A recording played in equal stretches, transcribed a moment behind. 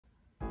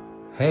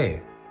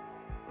Hey,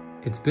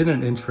 it's been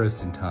an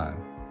interesting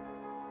time,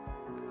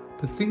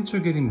 but things are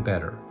getting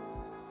better.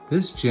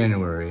 This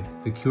January,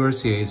 the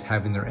QRCA is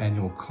having their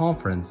annual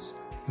conference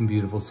in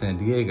beautiful San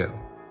Diego.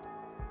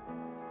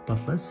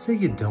 But let's say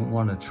you don't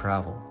want to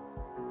travel.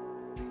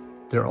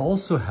 They're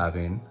also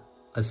having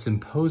a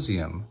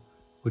symposium,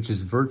 which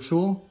is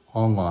virtual,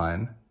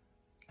 online,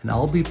 and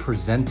I'll be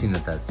presenting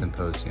at that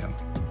symposium.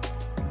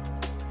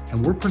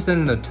 And we're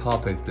presenting a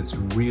topic that's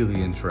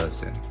really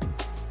interesting.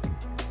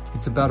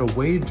 It's about a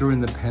way during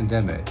the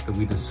pandemic that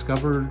we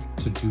discovered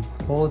to do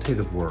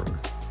qualitative work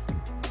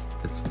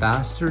that's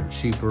faster,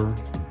 cheaper,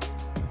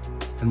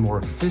 and more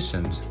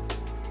efficient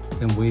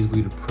than ways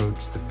we'd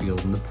approached the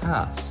field in the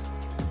past.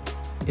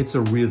 It's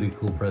a really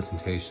cool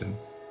presentation.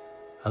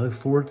 I look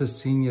forward to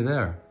seeing you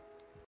there.